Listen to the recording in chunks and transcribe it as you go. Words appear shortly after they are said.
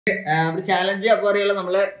നമ്മുടെ ചാലഞ്ച് അപ്പൊ അറിയാലോ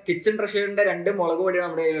നമ്മള് കിച്ചൺ ട്രഷറിന്റെ 2 മുളക് പൊടിയാണ്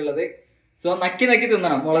നമ്മുടെ കയ്യിലുള്ളത്. സോ നക്കി നക്കി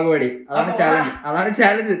തിന്നണം മുളക് പൊടി. അതാണ്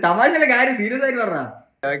ചാലഞ്ച്. തമാശയുടെ കാര്യം സീരിയസ് ആയിട്ട് പറഞ്ഞ.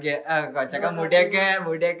 ഓക്കെ കൊച്ചൊക്കെ മുടിയൊക്കെ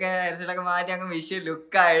ഹെയർസ്റ്റൈലൊക്കെ മാറ്റി അങ്ങ് വിഷു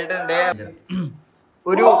ലുക്ക് ആയിട്ടുണ്ട്.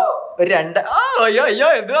 ഒരു അയ്യോ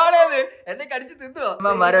എന്തുവാണത് എന്നെ കടിച്ച് തിന്നുവോ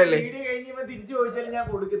മരമല്ലേ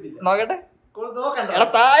നോക്കട്ടെ.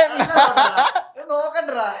 എടാ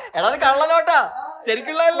അത് കള്ളനോട്ടാ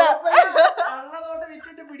ശരിക്കുള്ളതല്ല.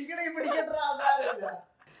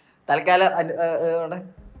 തൽക്കാലം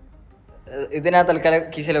ഇതിനാ തൽക്കാലം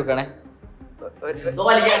കീശയിൽ വെക്കണേ.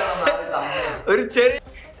 ഒരു ചെറിയ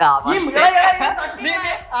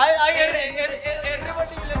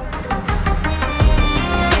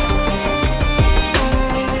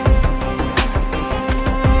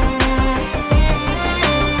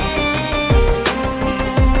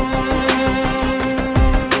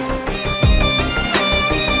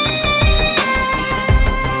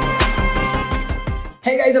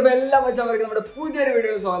എല്ലാം വെച്ചവർക്ക് നമ്മുടെ പുതിയൊരു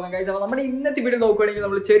വീഡിയോ സ്വാഗതം ഗൈസ്. അപ്പോൾ നമ്മുടെ ഇന്നത്തെ വീഡിയോ നോക്കുകയാണെങ്കിൽ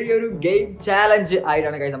നമ്മൾ ചെറിയൊരു ഗെയിം ചാലഞ്ച്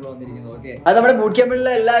ആയിട്ടാണ് ഗൈസ് നമ്മൾ വന്നിരിക്കുന്നത്. ഓക്കെ, അത് നമ്മുടെ ബൂട്ട്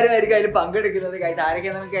ക്യാമ്പിലുള്ള എല്ലാവരും ആയിരിക്കും അതിൽ പങ്കെടുക്കുന്നത് ഗൈസ്.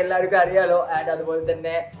 ആരൊക്കെ നമുക്ക് എല്ലാവർക്കും അറിയാലോ. ആൻഡ് അതുപോലെ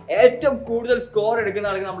തന്നെ ഏറ്റവും കൂടുതൽ സ്കോർ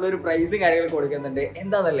എടുക്കുന്ന ആൾക്ക് നമ്മളൊരു പ്രൈസും കാര്യങ്ങളും കൊടുക്കുന്നുണ്ട്.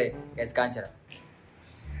 എന്താണെന്നല്ലേ ഗൈസ് കാണിച്ചു തരാം.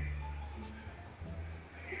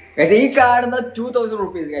 ഗൈസ് ഈ കാണുന്ന 2000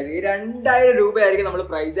 rupees ഗൈസ്, ഈ 2000 രൂപയായിരിക്കും നമ്മൾ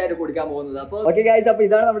പ്രൈസ് ആയിട്ട് കൊടുക്കാൻ പോകുന്നത്. അപ്പോൾ ഓക്കെ ഗൈസ്, അപ്പോൾ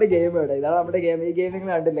ഇതാണ് നമ്മുടെ ഗെയിം. ഇതാണ് നമ്മുടെ ഗെയിം. ഈ ഗെയിം നിങ്ങൾ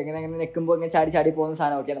കണ്ടില്ല, ഇങ്ങനെ നെക്കുമ്പോൾ ഇങ്ങനെ ചാടി പോകുന്ന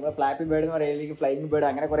സാധനം. ഓക്കെ, നമ്മുടെ ഫ്ലാപ്പി ബേർഡ് എന്ന് പറയുന്നത് ഫ്ലൈയിങ് ബേർഡ്,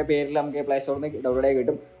 അങ്ങനെ കുറെ പേരിൽ നമുക്ക് പ്ലേ സ്റ്റോറിൽ നിന്ന് ഡൗൺലോഡ് ആയി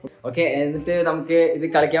കിട്ടും. ഓക്കെ, എന്നിട്ട് നമുക്ക് ഇത്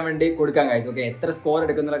കളിക്കാൻ വേണ്ടി കൊടുക്കാം ഗൈസ്. ഓക്കെ, എത്ര സ്കോർ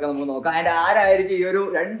എടുക്കുന്നതൊക്കെ നമുക്ക് നോക്കാം. അതിന്റെ ആരായിരിക്കും ഈ ഒരു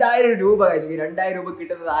 2000 രൂപ ഗൈസ്, ഈ 2000 രൂപ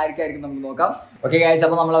കിട്ടുന്നത് ആർക്കായിരിക്കും നമുക്ക് നോക്കാം. ഓക്കെ ഗൈസ്,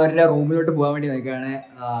 അപ്പോൾ നമ്മൾ അവരുടെ റൂമിലോട്ട് പോകാൻ വേണ്ടി നിൽക്കുകയാണ്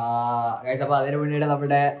ഗൈസ്. അപ്പോൾ അതിന് വേണ്ടിയിട്ട്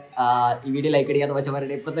നമ്മുടെ ഈ വീഡിയോ ലൈക്ക് അടിക്കാത്ത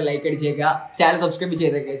വെച്ചവരുടെ ഇപ്പോഴത്തെ ലൈക്ക് അടിച്ചേക്കുക, ചാനൽ സബ്സ്ക്രൈബ്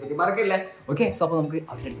ചെയ്തേക്കുക ഗൈസ്. ഓക്കെ, മറക്കില്ല. ഓക്കെ, സോ അപ്പോൾ നമുക്ക്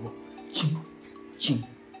അവരുടെ അടുത്ത് പോകാം.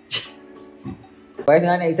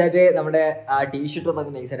 ഞാൻ നൈസായിട്ട് നമ്മുടെ ആ ടീഷർട്ട്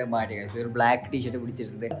ഒന്നൊക്കെ നൈസായിട്ട് മാറ്റി കഴിച്ചു. ഒരു ബ്ലാക്ക് ടീഷർട്ട്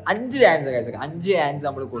പിടിച്ചിട്ടുണ്ട്. 5 ചാൻസ് കഴിച്ചു. 5 ചാൻസ്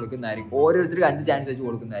നമ്മൾ കൊടുക്കുന്നതായിരിക്കും. ഓരോരുത്തർക്കും 5 ചാൻസ് വെച്ച്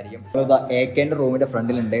കൊടുക്കുന്നതായിരിക്കും. AK-ന്റെ റൂമിന്റെ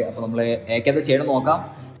ഫ്രണ്ടിലുണ്ട്. അപ്പൊ നമ്മള് AK ചെയ്യണം നോക്കാം.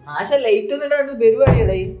 ആശ ലൈറ്റ് ഒന്നും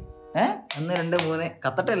പരിപാടിയുടെ 1 2 3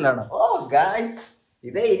 കത്തട്ടല്ലാണ്. ഓ ഗായ്സ്,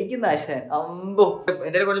 ഇതേ ഇരിക്കുന്ന ആശ. അമ്പോ,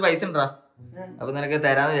 എന്റെ കുറച്ച് പൈസ ഉണ്ടാ. അപ്പൊ നിനക്ക്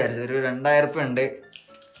തരാന്ന് വിചാരിച്ചു. ഒരു 2000 ഉറുപ്പിക ഉണ്ട്,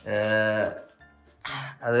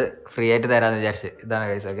 അത് ഫ്രീ ആയിട്ട് തരാമെന്ന് വിചാരിച്ച്. ഇതാണ്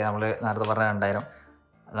ഗൈസ്. ഓക്കെ, നമ്മൾ നേരത്തെ പറഞ്ഞ 2000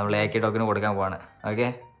 നമ്മൾ AK ടോക്കിന് കൊടുക്കാൻ പോവാണ്. ഓക്കെ,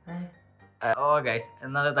 ഓ ഗൈസ്,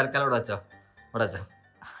 എന്നാൽ തൽക്കാലം ഇവിടെ വെച്ചോ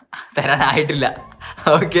തരാനായിട്ടില്ല.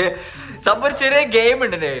 ഓക്കെ, സംഭവം ഒരു ചെറിയ ഗെയിം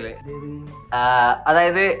ഉണ്ട് എൻ്റെ കയ്യിൽ.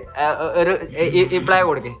 അതായത് ഒരു ഈ പ്ലേ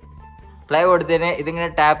കൊടുത്തതിന് ഇതിങ്ങനെ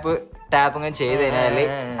ടാപ്പ് ഇങ്ങനെ ചെയ്ത് കഴിഞ്ഞാല്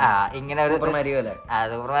ഇങ്ങനെ ഒരു സൂപ്പർ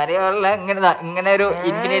മാരിയോ അല്ല, ഇങ്ങനെ ഒരു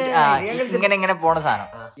ഇൻഫിനിറ്റ് ഇങ്ങനെ പോണ സാധനം.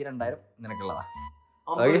 ഈ 2000 നിനക്കുള്ളതാ.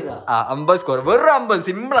 50 സ്കോർ, വെറും 50.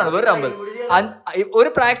 സിമ്പിൾ ആണ്, വെറും 50. ഒരു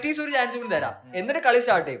പ്രാക്ടീസ്, ഒരു ചാൻസ് കൂടി തരാം, എന്നിട്ട് കളി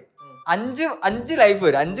സ്റ്റാർട്ട് ചെയ്യും. 5 ലൈഫ്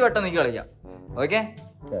വരും. 5 വട്ടം നീ കളിക്കാം. ഓക്കെ,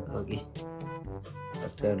 10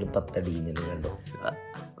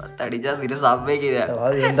 അടിച്ചാൽ നിന്നെ സമ്മതിക്കില്ല.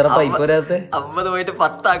 50 പോയിട്ട്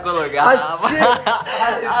 10 ആക്കുമോ നോക്കാം.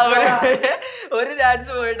 ഒരു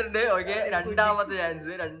ചാൻസ് പോയിട്ടുണ്ട്. ഓക്കെ, രണ്ടാമത്തെ ചാൻസ്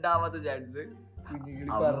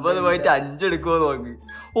 50 പോയിട്ട് 5 എടുക്കുമോ നോക്ക്.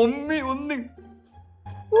 1 2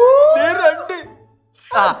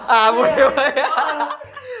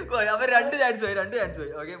 അപ്പൊ 2 ചാൻസ് പോയി.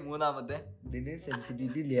 ഓക്കെ, മൂന്നാമത്തെ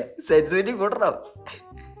സെൻസിറ്റിവിറ്റി കൂട്ടണം.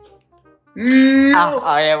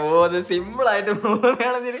 സിമ്പിൾ ആയിട്ട്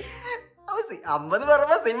 3 50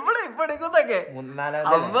 പറയുമ്പോ സിമ്പിൾ. ഇപ്പൊ എടുക്കുന്നൊക്കെ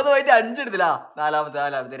 50 പോയിട്ട് 5 എടുത്തില്ല. നാലാമത്തെ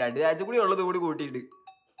 2 ചാൻസ് കൂടി ഉള്ളത് കൂടി കൂട്ടിയിട്ട്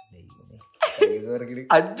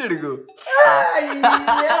 5 എടുക്കൂ.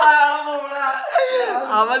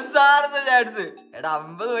 അവസാനത്തെ ചാൻസ്. എടാ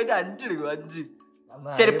 50 പോയിട്ട് 5 എടുക്കും. 5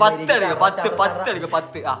 ശരി, 10 എടുക്കുക. 10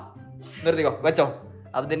 നിർത്തിക്കോ, വെച്ചോ.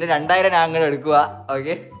 അപ്പൊ ഇതിന്റെ 2000 ഞാൻ അങ്ങനെ എടുക്കുക.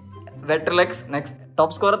 Okay, better lux. Next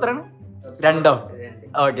top score എത്രയാണ്? 2.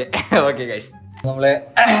 ഓക്കെ ഗൈസ്, നമ്മള്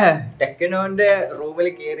ടെക്നോന്റെ റൂമിൽ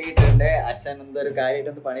കേറിയിട്ടുണ്ട്. അശ്വൻ എന്തോ ഒരു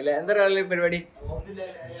കാര്യമായിട്ടൊന്നും പണിയില്ല. എന്താ പരിപാടി?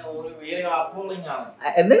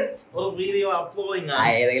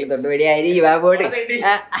 ഏതെങ്കിലും തൊണ്ടുപടി ആയിരിക്കും.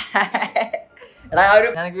 എടാ,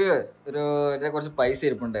 ഞങ്ങക്ക് ഒരു കുറച്ച് പൈസ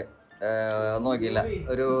ഇരിപ്പുണ്ട്. ഒന്നും നോക്കിയില്ല.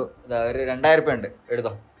 ഒരു 2000 രൂപ ഉണ്ട്,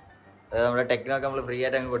 എടുത്തോ. നമ്മുടെ ടെക്നോക്ക് നമ്മള് ഫ്രീ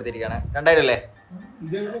ആയിട്ട് അങ്ങ് കൊടുത്തിരിക്കുകയാണ്. 2000 അല്ലേ?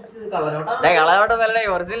 കളയോട്ടൊന്നല്ലേ,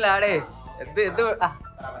 ഒറിജിനലാണേ.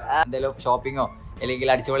 എന്തേലും ഷോപ്പിങ്ങോ അല്ലെങ്കിൽ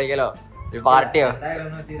അടിച്ചു പൊളിക്കലോ ഒരു പാർട്ടിയോ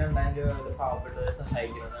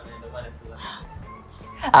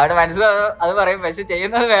അവിടെ മനസ്സ് അത് പറയും, പക്ഷെ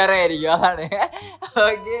ചെയ്യുന്നത് വേറെ ആയിരിക്കും. അതാണ്.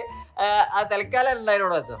 ഓക്കെ, ആ തൽക്കാലം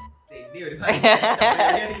 2000 വെച്ചോ.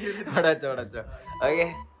 ഓക്കെ,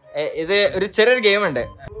 ഇത് ഒരു ചെറിയൊരു ഗെയിം ഉണ്ട്,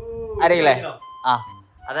 അറിയില്ലേ?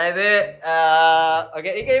 അതായത് ഓക്കെ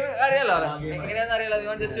ഈ ഗെയിം അറിയാലോ എങ്ങനെയാന്ന് അറിയാലോ.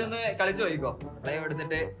 നിങ്ങൾ ജസ്റ്റ് ഒന്ന് കളിച്ചു നോക്കിക്കോ. ടൈം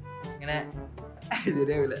എടുത്തിട്ട് ഇങ്ങനെ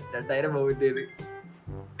ശരിയാവില്ല. 2000 പോയിന്റ് ചെയ്ത്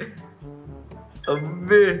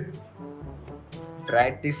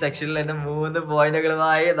പ്രാക്ടീസ് സെക്ഷനിൽ തന്നെ 3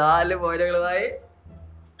 പോയിന്റുകളുമായി 4 പോയിന്റുകളുമായി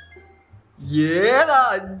ഏതാ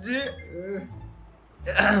 5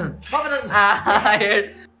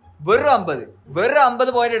 വെറും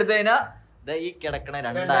 50 പോയിന്റ് എടുത്തു കഴിഞ്ഞാ ഈ കിടക്കണ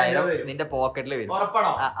 2000 നിന്റെ പോക്കറ്റിൽ വരും.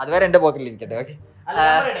 അതുവരെ എന്റെ പോക്കറ്റിൽ ഇരിക്കട്ടെ. ഓക്കെ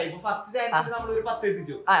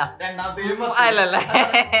അല്ലല്ല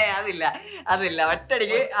അതില്ല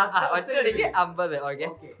ഒറ്റടിക്ക് 50. ഓക്കെ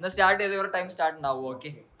എന്നാ സ്റ്റാർട്ട് ചെയ്ത് ഒരു ടൈം സ്റ്റാർട്ട് ഉണ്ടാവും. ഓക്കെ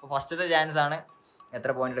ഫസ്റ്റത്തെ ചാൻസ് ആണ്. എത്ര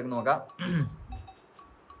പോയിന്റ് എടുക്കും നോക്കാം.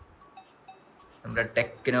 നമ്മുടെ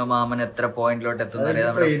ടെക്നോ മാമൻ എത്ര പോയിന്റിലോട്ട് എത്തുന്ന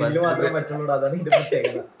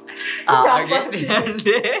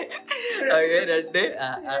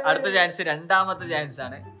അടുത്ത ചാൻസ് രണ്ടാമത്തെ ചാൻസ്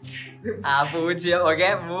ആണ്. 0. ഓക്കെ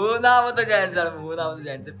മൂന്നാമത്തെ ചാൻസ് ആണ്.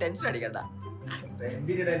 ടെൻഷൻ അടിക്കണ്ട.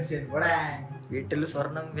 വീട്ടിൽ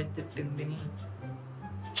സ്വർണം വെച്ചിട്ട്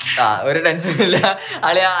ഒരു ടെൻഷൻ ഇല്ല.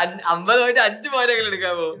 അളിയ 50 പോയിട്ട് 5 പോയിന്റ്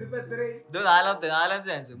എടുക്കാൻ പോകും. ഇത് നാലാമത്തെ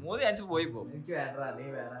ചാൻസ്. 3 ചാൻസ് പോയി പോകും.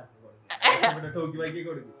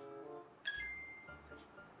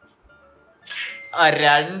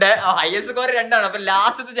 ഹയസ്റ്റ് സ്കോർ 2 ആണ്. അപ്പൊ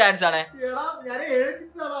ലാസ്റ്റത്തെ ചാൻസ് ആണ്.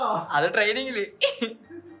 അത് ട്രെയിനിങ്ങില്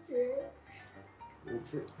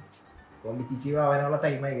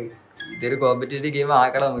ഇതൊരു കോമ്പറ്റീറ്റീവ് ഗെയിം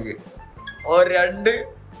ആക്കണം നമുക്ക്. 2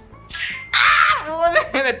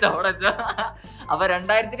 3 വെച്ചോ. അപ്പൊ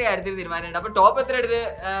 2000 കാര്യത്തിൽ തീരുമാനമുണ്ട്. അപ്പൊ ടോപ്പ് എത്ര എടുത്ത്?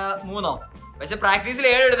 3. പക്ഷെ പ്രാക്ടീസിൽ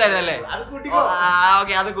 7 എടുത്തായിരുന്നല്ലേ?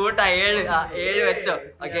 ഓക്കെ അത് കൂട്ടാ 7 വെച്ചോ.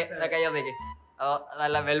 ഓക്കെ കയ്യാത്തേക്ക്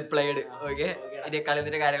നല്ല വെൽ പ്ലേഡ്. ഓക്കെ ഇനി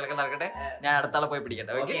കളിന്റെ കാര്യങ്ങളൊക്കെ നടക്കട്ടെ. ഞാൻ അടുത്താളെ പോയി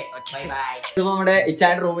പിടിക്കട്ടെ. ഓക്കെ ഇപ്പൊ നമ്മുടെ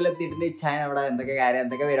ഇച്ചാന്റെ റൂമിൽ എത്തിയിട്ടുണ്ട്. ഇച്ചാൻ അവിടെ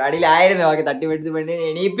എന്തൊക്കെ പരിപാടിയിലായിരുന്നു. ഓക്കെ തട്ടി വെട്ടി വേണ്ടി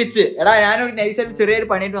എണീപ്പിച്ച് എടാ ഞാനൊരു നൈസായിട്ട് ചെറിയൊരു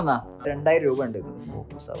പണിയിട്ട് വന്നാ. 2000 രൂപ ഉണ്ട്.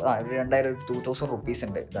 2000 rupees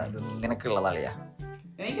ഉണ്ട്. നിനക്കുള്ളതാളിയാ.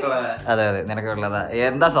 അതെ നിനക്കുള്ളതാ.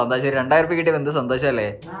 എന്താ സന്തോഷം. 2000 രൂപ കിട്ടിയ എന്ത് സന്തോഷല്ലേ.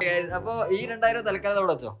 അപ്പൊ ഈ 2000 തൽക്കാലം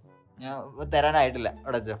അവിടെ വെച്ചോ. ഞാൻ തരാനായിട്ടില്ല.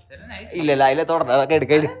 അവിടെ വെച്ചോ. ഇല്ല അതിലെ തുടരണം. അതൊക്കെ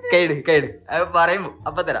എടുക്കയിട് പറയുമ്പോ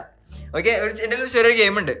അപ്പൊ തരാം. ഓക്കെ എന്റെ ഒരു ചെറിയൊരു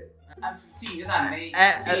ഗെയിം ഉണ്ട്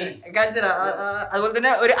കാണിച്ചുതരാം. അതുപോലെ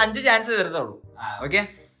തന്നെ ഒരു 5 ചാൻസ് തരത്തുള്ളൂ. Okay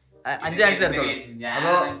 5 chance തരത്തുള്ളൂ.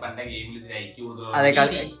 അപ്പൊ അതെ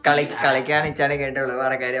കളിക്കാൻ ഇച്ചാനെ കേട്ടുള്ളൂ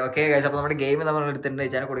വേറെ കാര്യം. ഓക്കെ അപ്പൊ നമ്മുടെ ഗെയിം നമ്മൾ എടുത്തിട്ടുണ്ട്.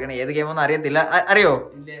 ഇച്ചാനെ കൊടുക്കണം. ഏത് ഗെയിമൊന്നും അറിയത്തില്ല. അറിയോ?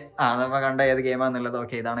 നമ്മ കണ്ട ഏത് ഗെയിമാന്നുള്ളത്.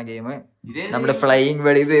 ഓക്കെ ഇതാണ് ഗെയിം. നമ്മുടെ ഫ്ലൈയിങ്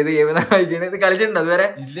ബേർഡ്. ഇത് ഏത് ഗെയിം ഇത് കളിച്ചിട്ടുണ്ട് അതുവരെ.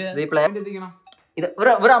 ഇത് ഒരു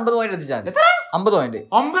 50 പോയിന്റ് എത്തിച്ചാൽ 50 പോയിന്റ്.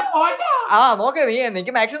 നോക്ക് നീ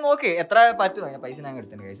എനിക്ക് മാക്സിമം നോക്ക് എത്ര പറ്റും. പൈസ ഞാൻ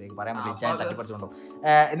എടുത്തിട്ടുണ്ട് കൈസ പറയാൻ പറ്റില്ല. ഇച്ചാൻ തട്ടിപ്പറിച്ചുകൊണ്ടോ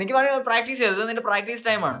എനിക്ക് വേണമെങ്കിൽ പ്രാക്ടീസ് ചെയ്തത്. നിന്റെ പ്രാക്ടീസ്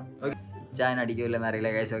ടൈമാണ്. ഇച്ചാൻ അടിക്കില്ലെന്ന് അറിയില്ല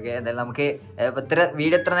കൈസ്. ഓക്കെ എന്തായാലും നമുക്ക്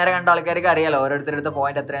വീഡിയോ എത്ര നേരം കണ്ട ആൾക്കാർക്ക് അറിയാലോ. ഓരോരുത്തരുടെ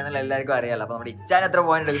പോയിന്റ് എത്രയാണെന്നുള്ള എല്ലാവർക്കും അറിയാലോ. അപ്പൊ നമ്മുടെ ഇച്ചാൻ എത്ര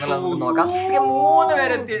പോയിന്റ് എടുക്കുന്നുള്ളത് നമുക്ക് നോക്കാം. 3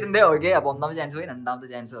 പേര് എത്തിയിട്ടുണ്ട്. ഓക്കെ അപ്പൊ 1ാമത്തെ ചാൻസ് പോയി. 2ാമത്തെ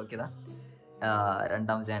ചാൻസ് നോക്കിയതാ.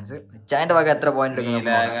 2ാമത്തെ ചാൻസ് ഇച്ചാന്റെ ഭാഗം എത്ര പോയിന്റ് എടുക്കുന്നു.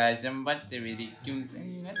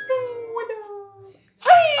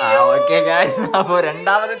 ഓക്കെ ഗായ്സ് അപ്പൊ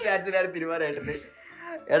 2ാമത്തെ ചാൻസിനാണ് തീരുമാനമായിട്ടുണ്ട്.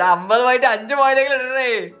 എടാ 50 പോയിട്ട് 5 പോയിന്റെങ്കിലും ഇടണേ.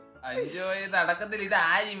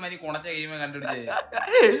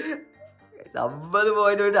 50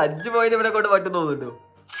 പോയിന്റ് പോയിട്ട് 5 പോയിന്റ് ഇവരെ കൊണ്ട് പറ്റും തോന്നുന്നുണ്ടോ?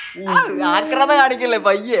 ആക്രമണം കാണിക്കല്ലേ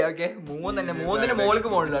പയ്യെ. ഓക്കെ 3ന് മോൾക്ക്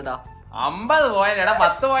പോകണില്ല കേട്ടാ. 50 പോയിന്റ്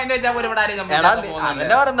 10 പോയിന്റ് വെച്ചാൽ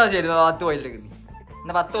അങ്ങനെ പറഞ്ഞാ ശരി. 10 പോയിന്റ് എടുക്കുന്നു.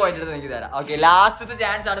 10 പോയിന്റ് എടുത്ത് എനിക്ക് തരാം. ഓക്കെ ലാസ്റ്റത്തെ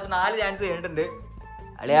ചാൻസ് ആണ്. ഇപ്പൊ 4 ചാൻസ് കഴിഞ്ഞിട്ടുണ്ട്.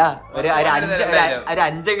 അളിയാ ഒരു 5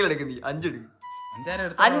 എടുക്കുന്നീ. 5 എടുക്കും.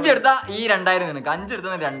 5 എടുത്താ ഈ 2000 നിനക്ക്. 5 എടുത്ത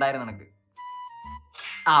 2000 നിനക്ക്.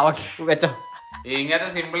 ഓക്കെ വെച്ചോ.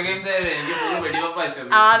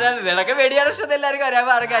 അതെ നിനക്ക് വെടിയാണ് ഇഷ്ടം. എല്ലാവർക്കും അറിയാം.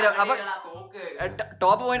 ആർക്കാരും. അപ്പൊ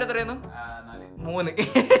ടോപ്പ് പോയിന്റ് എത്രയായിരുന്നു? 3.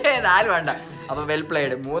 4 വേണ്ട. അപ്പൊ വെൽ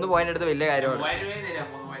പ്ലേഡ്. 3 പോയിന്റ് എടുത്ത് വലിയ കാര്യമാണ്.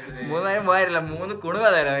 3 കുണുവ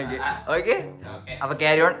തരാം എനിക്ക്. ഓക്കെ അപ്പൊ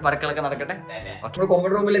ക്യാരി ഓൺ. വർക്കുകളൊക്കെ നടക്കട്ടെ. കോമൺ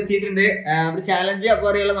റൂമിൽ എത്തിയിട്ടുണ്ട്. നമ്മുടെ ചാലഞ്ച് അപ്പൊ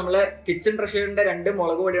അറിയാലോ. നമ്മള് കിച്ചൺ ട്രഷറിന്റെ 2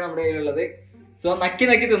 മുളക് പൊടിയാണ് നമ്മുടെ കയ്യിലുള്ളത്. സോ നക്കി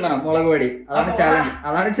തിന്നണം മുളക് പൊടി.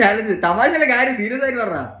 അതാണ് ചാലഞ്ച്. തമാശയുടെ കാര്യം സീരിയസ് ആയിട്ട്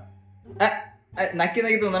പറഞ്ഞ നക്കി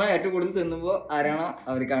തിന്നണം. ഏറ്റവും കൂടുതൽ തിന്നുമ്പോ ആരാണോ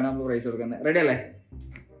അവർക്കാണ് നമ്മൾ പ്രൈസ് കൊടുക്കുന്നത്. റെഡി അല്ലേ?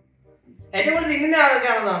 ഏറ്റവും കൂടുതൽ തിന്നുന്ന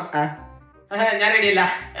ആൾക്കാണെന്നോ? ഞാൻ റെഡിയല്ല.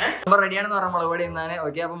 റെഡിയാണെന്ന് പറഞ്ഞ മുളക് പൊടി എന്നാണ്.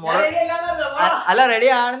 ഓക്കെ അപ്പൊ അല്ല റെഡി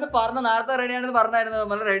ആണെന്ന് പറഞ്ഞു. നേരത്തെ റെഡി ആണെന്ന് പറഞ്ഞായിരുന്നു.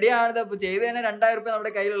 നമ്മൾ റെഡി ആണ് ചെയ്ത് തന്നെ 2000 രൂപ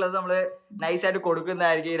നമ്മുടെ കയ്യിലുള്ളത് നമ്മള് നൈസായിട്ട്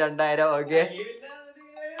കൊടുക്കുന്നതായിരിക്കും. 2000. ഓക്കെ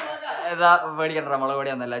മേടിക്കണ്ട മുളക് പൊടി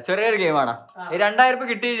ഒന്നല്ല. ചെറിയൊരു ഗെയിമാണ്. ഈ 2000 രൂപ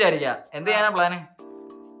കിട്ടി വിചാരിക്കാം. എന്ത് ചെയ്യാനാ പ്ലാന്?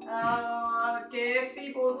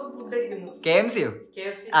 KMCയോ?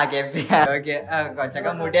 ആ KFC. ഓക്കെ,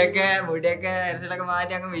 കൊച്ചൊക്കെ മുടിയൊക്കെ ഹെയർസ്റ്റൈലൊക്കെ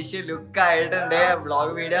മാറ്റി അങ്ങ് വിഷു ലുക്ക് ആയിട്ടുണ്ട്.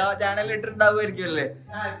 വ്ളോഗ് വീഡിയോ ചാനലിൽ ഇട്ടിട്ടുണ്ടാവുമായിരിക്കും അല്ലേ?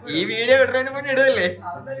 ഈ വീഡിയോ ഇടുന്നതിന് മുന്നേ ഇടുവല്ലേ?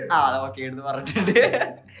 ആ ഓക്കെ, ഇടുന്ന് പറഞ്ഞിട്ടുണ്ട്.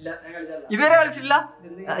 ഇതുവരെ കളിച്ചില്ല.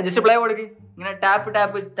 ജസ്റ്റ് പ്ലേ കൊടുക്ക്. ഇങ്ങനെ ടാപ്പ്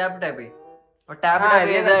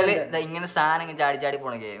ചെയ്താല് ഇങ്ങനെ സാധനം ഇങ്ങനെ ചാടി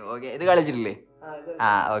പോണ ഗെയിം. ഓക്കെ, ഇത് കളിച്ചിട്ടില്ലേ? ആ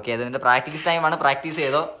ഓക്കെ, ഇതിന്റെ പ്രാക്ടീസ് ടൈമാണ്. പ്രാക്ടീസ്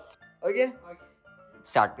ചെയ്തോ. Okay,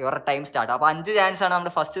 start your time start. അപ്പൊ 5 ചാൻസ് ആണ്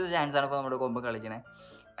നമ്മുടെ ഫസ്റ്റ് ചാൻസ് ആണ് ഇപ്പൊ നമ്മുടെ കൊമ്പ് കളിക്കുന്നത്.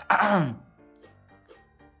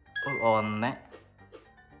 1.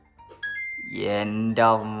 എന്റെ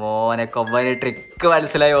മോനെ, കൊമ്പന് ട്രിക്ക്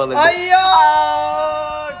മനസ്സിലായി പോകുന്നുണ്ട്.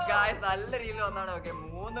 നല്ല രീതിയിൽ വന്നാണ്. ഓക്കെ,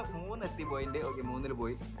 3 എത്തി പോയിന്റ്. ഓക്കെ, 3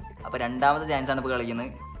 പോയി. അപ്പൊ രണ്ടാമത്തെ ചാൻസ് ആണ് ഇപ്പൊ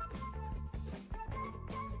കളിക്കുന്നത്.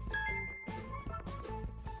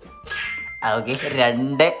 ഓക്കെ,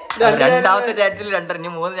 രണ്ടാമത്തെ ചാൻസിൽ 2. ഇനി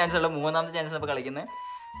 3 ചാൻസ് ഉള്ള. മൂന്നാമത്തെ ചാൻസ് ഇപ്പൊ കളിക്കുന്നത്.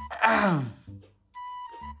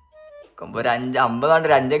 കൊമ്പ് ഒരു 50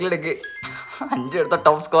 ഒരു 5 എടുക്ക്. 5 എടുത്ത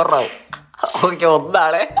ടോപ്പ് സ്കോറർ ആവും. ഓക്കെ,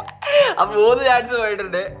 1 അപ്പൊ 3 ചാൻസ്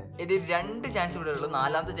പോയിട്ടുണ്ട്. ഇനി 2 ചാൻസ് കൂടെ ഉള്ളു.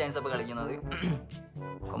 4ാമത്തെ ചാൻസ് അപ്പൊ കളിക്കുന്നത്.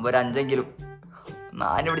 കൊമ്പ് ഒരു 5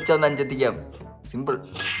 4 പിടിച്ച 5 എത്തിക്കാം. സിമ്പിൾ.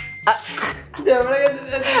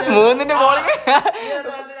 3ന്റെ ബോളിങ്.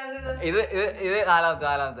 ഇത്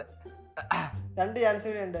 4ാമത്തെ 2 ചാൻസ്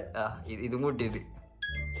ഉണ്ട്. ഇതും കൂട്ടിട്ട്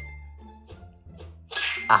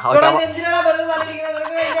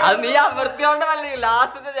അത് നീ അമർത്തിയോണ്ട് നല്ല.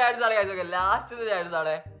 ലാസ്റ്റത്തെ ചാൻസ് ആണ് കഴിച്ചോക്കെ. ലാസ്റ്റത്തെ ചാൻസ്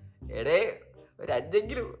ആണ്. എടേ ഒരു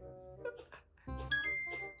 5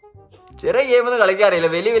 ചെറിയ ഗെയിം ഒന്നും കളിക്കാൻ അറിയില്ല.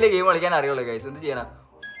 വലിയ ഗെയിം കളിക്കാൻ അറിയുള്ളൂ ഗൈസ്. എന്ത് ചെയ്യണം?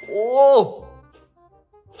 ഓ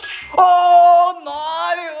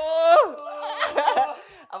 4.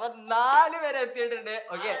 അപ്പൊ 4 പേരെ എത്തിയിട്ടുണ്ട്.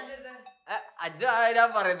 ഓക്കെ, ഞാൻ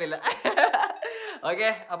പറയുന്നില്ല. ഓക്കെ,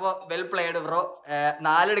 അപ്പൊ വെൽ പ്ലേഡ് ബ്രോ.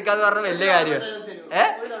 4 എടുക്കാന്ന് പറഞ്ഞ വലിയ കാര്യമാണ്.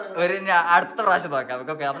 അടുത്ത പ്രാവശ്യം നോക്കാം.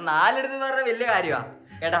 ഓക്കെ, അപ്പൊ 4 എടുത്തെന്ന് പറഞ്ഞ വലിയ കാര്യമാണ്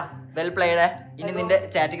കേട്ടാ. Well played. ഇനി നിന്റെ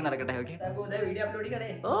ചാറ്റിങ് നടക്കട്ടെ. ഓക്കെ,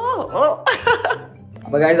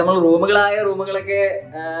 അപ്പൊ ഗൈസ് നമ്മൾ റൂമുകളൊക്കെ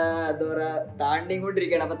എന്താ പറയാ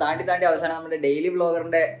താണ്ടിക്കൊണ്ടിരിക്കുകയാണ്. അപ്പൊ താണ്ടി അവസാനം നമ്മുടെ ഡെയിലി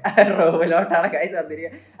ബ്ലോഗറിന്റെ റൂമിലോട്ടാണ് ഗൈസ്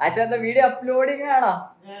വന്നിരിക്കുക. പക്ഷെ എന്താ വീഡിയോ അപ്ലോഡിങ് ആണോ?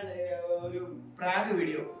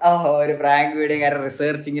 ഒരു പ്രാങ്ക് വീഡിയോ കാരണം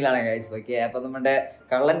റിസർച്ചിങ്ങിലാണ് ഗൈസ്. ഓക്കെ, അപ്പൊ നമ്മുടെ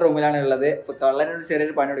കള്ളൻ റൂമിലാണ് ഉള്ളത്. ഇപ്പൊ കള്ളനൊരു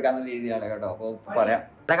ചെറിയൊരു പണി എടുക്കാന്നുള്ള രീതിയിലാണ് കേട്ടോ. അപ്പൊ പറയാം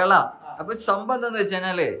കള്ള. അപ്പൊ സംഭവം എന്താന്ന് വെച്ച്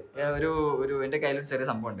കഴിഞ്ഞാല് ഒരു എന്റെ കയ്യിലൊരു ചെറിയ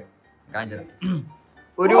സംഭവം ഉണ്ട്. കാണിച്ചത്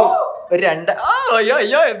ഒരു 2.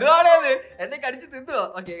 അയ്യോ എന്തുവാണ് അത്? എന്നെ കടിച്ച് തിന്നുവോ?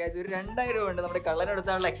 ഓക്കെ ഗൈസ്, ഒരു 2000 രൂപ ഉണ്ട്. നമ്മുടെ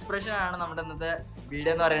കള്ളനെടുത്താനുള്ള എക്സ്പ്രഷൻ ആണ് നമ്മുടെ ഇന്നത്തെ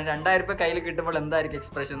വീഡിയോ എന്ന് പറയുന്നത്. 2000 രൂപ കയ്യിൽ കിട്ടുമ്പോൾ എന്തായിരിക്കും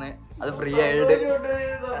എക്സ്പ്രഷൻ? അത് ഫ്രീ ആയിട്ട്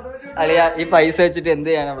അളിയ ഈ പൈസ വെച്ചിട്ട് എന്ത്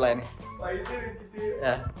ചെയ്യാനാ പ്ലാന്?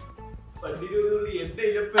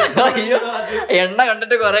 അയ്യോ, എണ്ണ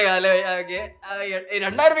കണ്ടിട്ട് കൊറേ കാലമായി. ഓക്കെ,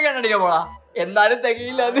 2000 രൂപ എണ്ണ അടിക്കാൻ പോളാ. എന്നാലും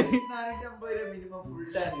തികയില്ല. അത്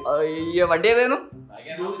അയ്യോ, വണ്ടി ഏതായിരുന്നു?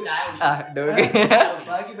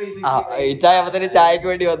 ഈ ചായ അപ്പൊ തന്നെ ചായക്ക്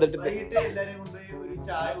വേണ്ടി വന്നിട്ടുണ്ട്.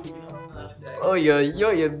 അയ്യോ,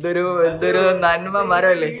 എന്തൊരു നന്മ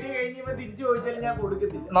മരമല്ലേ.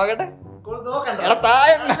 നോക്കട്ടെ. എടാ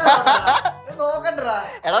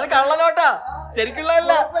അത് കള്ളനോട്ടാ,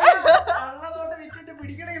 ശരിക്കുള്ളതല്ല.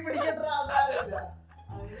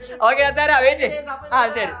 ഓക്കെ, തരാം. വെയിറ്റ്.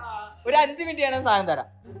 ശരി, ഒരു 5 മിനിറ്റ് ആണ് സാധനം തരാം.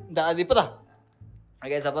 അതിപ്പതാ.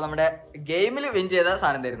 ഓക്കെ, അപ്പൊ നമ്മുടെ ഗെയിമിൽ വിൻ ചെയ്ത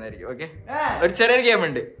സാധനം തരുന്നതായിരിക്കും. ഓക്കെ, ഒരു ചെറിയൊരു ഗെയിം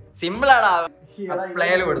ഉണ്ട്. സിമ്പിൾ ആണ്.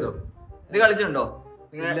 പ്ലേയിൽ കൊടുത്തു. ഇത് കളിച്ചിട്ടുണ്ടോ?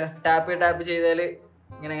 ഇങ്ങനെ ടാപ്പ് ചെയ്താല്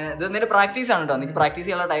ഇങ്ങനെ ഇത് നിന്റെ പ്രാക്ടീസ് ആണ് കേട്ടോ. നിനക്ക് പ്രാക്ടീസ്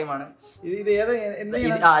ചെയ്യാനുള്ള ടൈമാണ്.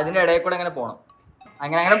 ഇതിന്റെ ഇടയിൽ കൂടെ അങ്ങനെ പോണം.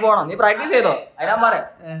 അങ്ങനെ പോണം. നീ പ്രാക്ടീസ് ചെയ്തോ? അതിനാ പറയാം.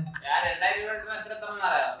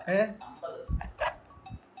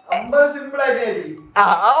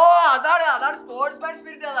 അതാണ് സ്പോർട്സ്മാൻ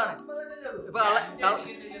സ്പിരിറ്റ്. അതാണ് ഇപ്പൊ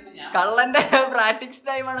കള്ളന്റെ പ്രാക്ടീസ്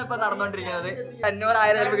ടൈമാണ് ഇപ്പൊ നടന്നുകൊണ്ടിരിക്കുന്നത്.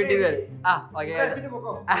 500,000 ചിലപ്പോ കിട്ടിയത് വരും. ഓക്കെ,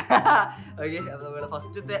 അപ്പൊ നമ്മള്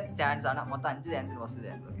ഫസ്റ്റത്തെ ചാൻസ് ആണ്. മൊത്തം 5 ചാൻസിന് ഫസ്റ്റ്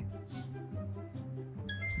ചാൻസ്. ഓക്കെ,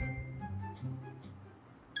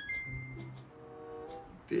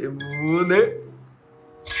 മൂന്ന്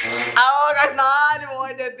 4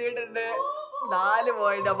 പോയിന്റ് എത്തിയിട്ടുണ്ട്. 4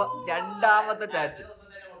 പോയിന്റ്. അപ്പൊ രണ്ടാമത്തെ ചാൻസ്.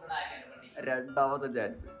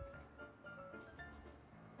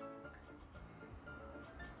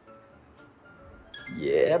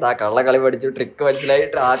 ഏതാ കള്ളക്കളി പഠിച്ചു. ട്രിക്ക് മനസ്സിലായി.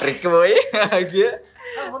 ട്രിക്ക് പോയി.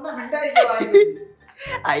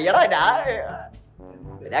 അയ്യടാ,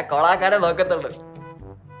 ഞാൻ കൊളാക്കാനെ നോക്കത്തുള്ളു.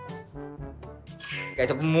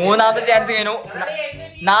 മൂന്നാമത്തെ ചാൻസ് കഴിഞ്ഞു.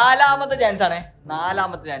 4ാമത്തെ ചാൻസ് ആണ്.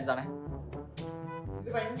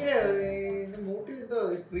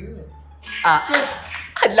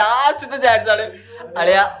 ലാസ്റ്റത്തെ ചാൻസ് ആണ്.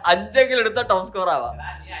 അളിയ 5 എടുത്ത ടോപ്പ് സ്കോർ ആവാ.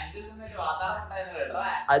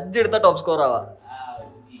 5 എടുത്ത ടോപ്പ് സ്കോർ ആവാ.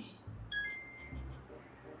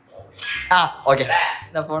 ആ ഓക്കെ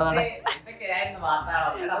ഫോൺ ഇതൊക്കെയായിരുന്നു വാർത്തകളോ.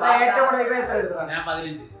 എടാ, ഏറ്റവും കൂടുതൽ ഇവ എത്ര എടുത്തതാ? ഞാൻ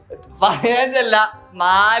 15. 15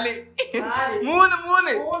 4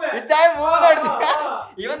 3 ഇച്ചായ 3 എടുത്തു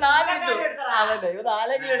ഇവ 4 എടുത്തു അതന്നെ ഇവ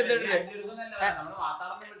 4 എടുത്തിട്ടുണ്ട് നമ്മള്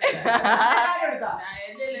വാർത്തകളൊന്നും വിട്ടില്ല. കാര്യം എടുത്താ?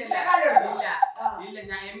 ഇല്ല,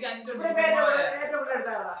 എനിക്ക് 5 ഇവിടെ ഇവ ഏറ്റവും കൂടുതൽ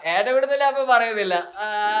എടുത്താ? ഏറ്റവും കൂടുതൽ അപ്പൊ പറയുന്നില്ല.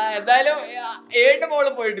 എന്തായാലും 7 മോള്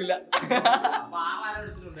പോയിട്ടില്ല.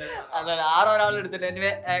 അതാണ് 6 ഒരാൾ എടുത്തിട്ട്.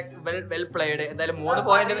 Anyway well played. എന്തായാലും 3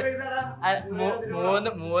 പോയിന്റ്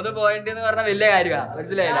 3 പോയിന്റ് എന്ന് പറഞ്ഞാൽ വലിയ കാര്യമാണ്.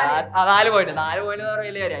 മനസ്സിലായില്ല? 4 പോയിന്റ് എന്ന് പറഞ്ഞാൽ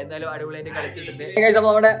വലിയ കാര്യമാണ്. എന്തായാലും അടിപൊളിയായിട്ട് കളിച്ചിട്ടുണ്ട്. അപ്പൊ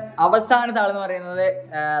നമ്മുടെ അവസാനത്തെ ആളെന്ന് പറയുന്നത്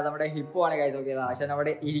നമ്മുടെ ഹിപ്പോ ആണ് ഗൈസ്. ഓക്കെ, ആശാൻ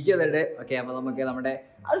അവിടെ ഇരിക്കുന്നുണ്ട്. ഓക്കെ, അപ്പൊ നമുക്ക് നമ്മുടെ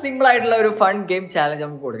സിമ്പിൾ ആയിട്ടുള്ള ഒരു ഫൺ ഗെയിം ചാലഞ്ച്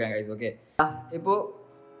നമുക്ക് കൊടുക്കാം ഗൈസ്. ഓക്കെ, ഇപ്പോ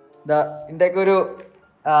ഇതിന്റെ ഒക്കെ ഒരു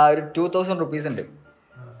 2000 റുപ്പീസ് ഉണ്ട്.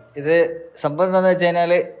 ഇത് സംഭവം എന്താണെന്ന് വെച്ച്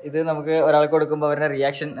കഴിഞ്ഞാൽ ഇത് നമുക്ക് ഒരാൾക്ക് കൊടുക്കുമ്പോൾ അവരുടെ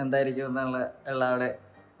റിയാക്ഷൻ എന്തായിരിക്കും എന്നുള്ള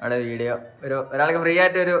അവിടെ വീഡിയോ ഒരാൾക്ക് ഫ്രീ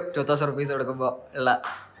ആയിട്ട് ഒരു 2000 റുപ്പീസ് കൊടുക്കുമ്പോൾ ഉള്ള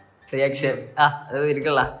റിയാക്ഷൻ അത്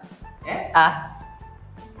ഇരിക്കള്ള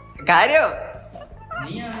കാര്യോ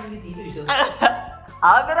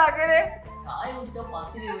അതൊരു അങ്ങനെ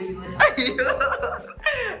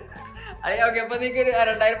ഓക്കെ. അപ്പൊ നീക്ക്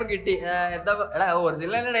 2000 രൂപ കിട്ടി. എന്താ എടാ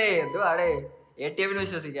ഒറിജിനൽ അല്ലേ? എന്തുവാടേ ATM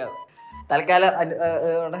വിശ്വസിക്കാം. തൽക്കാലം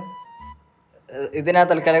ഇതിനാ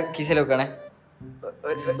തൽക്കാലം കീശയിൽ വെക്കണേ.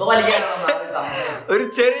 ഒരു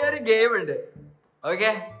ചെറിയൊരു ഗെയിം ഉണ്ട്.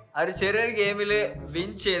 ഓക്കെ, ആ ഒരു ചെറിയൊരു ഗെയിമില് വിൻ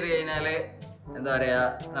ചെയ്ത് കഴിഞ്ഞാല് എന്താ പറയാ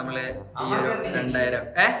നമ്മള് ഈ ഒരു 2000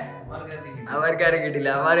 അവർക്കാരും കിട്ടില്ല.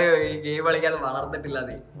 അവന്മാര് ഈ ഗെയിം കളിക്കാൻ വളർന്നിട്ടില്ല.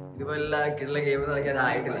 അത് ഇതുപോലുള്ള കിട്ടുള്ള ഗെയിം കളിക്കാൻ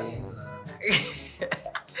ആയിട്ടില്ല.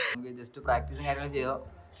 ജസ്റ്റ് പ്രാക്ടീസും കാര്യങ്ങളും ചെയ്തോ.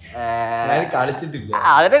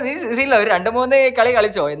 അതിന് നീ സീനില്ല, ഒരു 2-3 കളി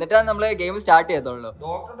കളിച്ചോ, എന്നിട്ടാണ് നമ്മള് ഗെയിം സ്റ്റാർട്ട് ചെയ്തോളൂ.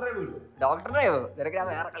 ഡോക്ടർ ഡ്രൈവോ നിനക്ക് ഞാൻ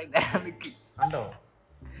വേറെ കളി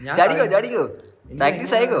ചാടിക്കോ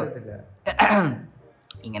പ്രാക്ടീസ് ആയിക്കോ.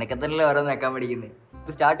 ഇങ്ങനെയൊക്കെ തന്നെ ഓരോ നിൽക്കാൻ പഠിക്കുന്നത്.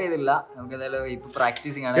 ഇപ്പൊ സ്റ്റാർട്ട് ചെയ്തില്ല, നമുക്ക് എന്തായാലും ഇപ്പൊ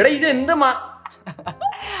പ്രാക്ടീസിങ് ആണ്.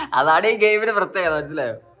 അതാണ് ഈ ഗെയിമിന്റെ പ്രത്യേകത,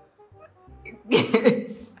 മനസ്സിലായോ?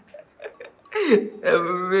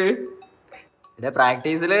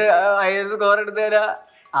 പ്രാക്ടീസില് സ്കോർ എടുത്ത് തരാ.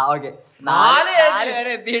 ഓക്കെ, 4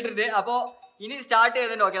 വരെ എത്തിയിട്ടുണ്ട്. അപ്പൊ ഇനി സ്റ്റാർട്ട്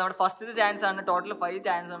ചെയ്തിട്ടുണ്ട്. ഓക്കെ, നമ്മുടെ ഫസ്റ്റ് ചാൻസ് ആണ്. ടോട്ടൽ 5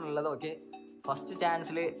 ചാൻസ് ആണ് ഉള്ളത്. ഓക്കെ, ഫസ്റ്റ്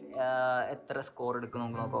ചാൻസിൽ എത്ര സ്കോർ എടുക്കും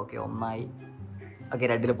നമുക്ക് നോക്കാം. ഓക്കെ, 1 ഓക്കെ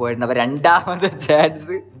 2 പോയിട്ടുണ്ട്. അപ്പൊ 2ാമത്തെ chance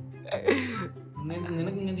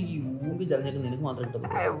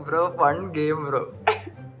bro. Fun game bro.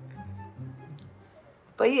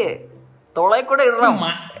 പയ്യെ തൊളയിൽ കൂടെ ഇടണം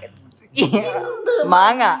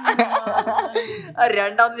മാങ്ങ.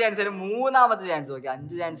 2ാമത്തെ ചാൻസ്, 3ാമത്തെ ചാൻസ്. ഓക്കെ,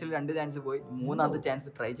 5 ചാൻസിൽ 2 ചാൻസ് പോയി. 3ാമത്തെ ചാൻസ്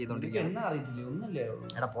ട്രൈ ചെയ്തോണ്ടിരിക്കുകയാണ്.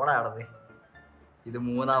 എടാ പോടാ അടത്. ഇത്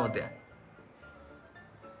 3ാമത്തെ.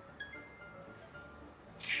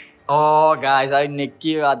 ഓ ഗായ്സ്, അത്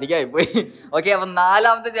നെക്കി അധികമായി പോയി. ഓക്കെ, അപ്പൊ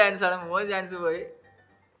 4ാമത്തെ ചാൻസ് ആണ്. 3 ചാൻസ് പോയി.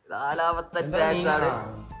 4ാമത്തെ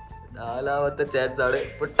ചാൻസ് ആണ്.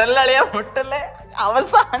 മുട്ടല്ലേ അളിയാ, മുട്ടല്ലേ.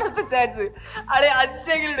 അവസാനത്തെ ചാൻസ് അളിയ. 5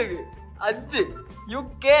 എങ്കിലും എടുക്ക്. 5 യു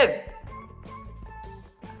ക്യാൻ.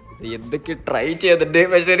 എന്തൊക്കെ ട്രൈ ചെയ്തിട്ടുണ്ട്,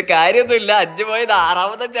 പക്ഷെ ഒരു കാര്യമൊന്നുമില്ല. 5 പോയത്.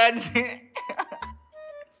 6ാമത്തെ ചാൻസ്.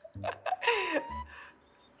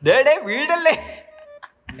 വീടല്ലേ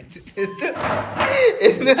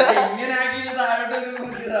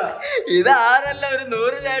ഇതാരല്ല, ഒരു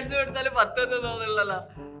 100 ചാൻസ് കൊടുത്താലും 10 തോന്നുന്നില്ലല്ലോ.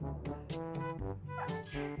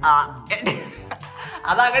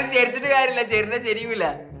 അതങ്ങനെ ചെരിച്ചിട്ട് കാര്യമില്ല, ചെരിഞ്ഞ ചെരിയൂല.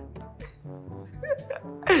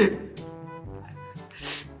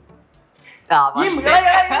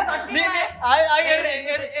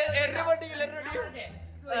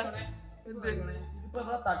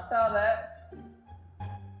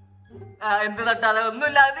 എന്ത് തട്ടാതെ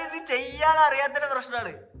ഒന്നുമില്ല. അത് ഇത് ചെയ്യാൻ അറിയാത്ത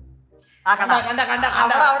പ്രശ്നമാണ്.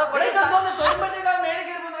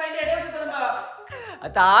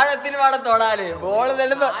 താഴത്തിന് വേണം തൊടാല്. ബോള്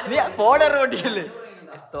തരുമ്പോ നീ ഫോൺ പൊട്ടിക്കല്ലേ.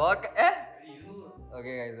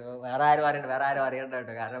 ഓക്കെ, വേറെ ആരും അറിയണ്ട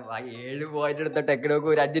കേട്ടോ. കാരണം 7 പോയിന്റ് എടുത്ത ടെക്നോക്ക്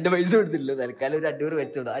ഒരു 5ന്റെ പൈസ കൊടുത്തില്ല. തൽക്കാലം ഒരു 500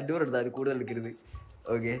 വെച്ചോ. 500 എടുത്താൽ അത് കൂടുതൽ എടുക്കരുത്.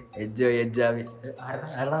 ഓക്കെ, എജ്ജാവി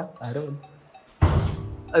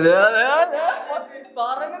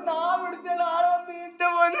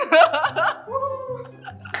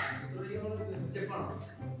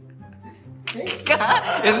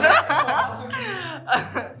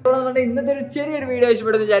ഇന്നത്തെ ഒരു ചെറിയൊരു വീഡിയോ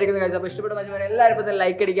ഇഷ്ടപ്പെടുന്ന വിചാരിക്കുന്ന ഗൈസ്. അപ്പോൾ ഇഷ്ടപ്പെട്ട മനുഷ്യന്മാരെ എല്ലാവരും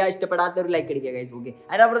ലൈക്ക് അടിക്കുക, ഇഷ്ടപ്പെടാത്തവർ ലൈക്ക് അടിക്കുക ഗൈസ്. ഓക്കെ,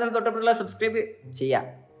 അതിനപ്പുറം തൊട്ടപ്പുറത്തുള്ള സബ്സ്ക്രൈബ് ചെയ്യാം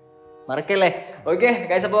മറക്കല്ലേ. ഓക്കെ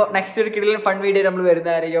ഗൈസ്, അപ്പോൾ നെക്സ്റ്റ് ഒരു കിടിലൻ ഫൺ വീഡിയോ നമ്മൾ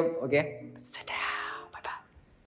വരുന്നതായിരിക്കും. ഓക്കെ.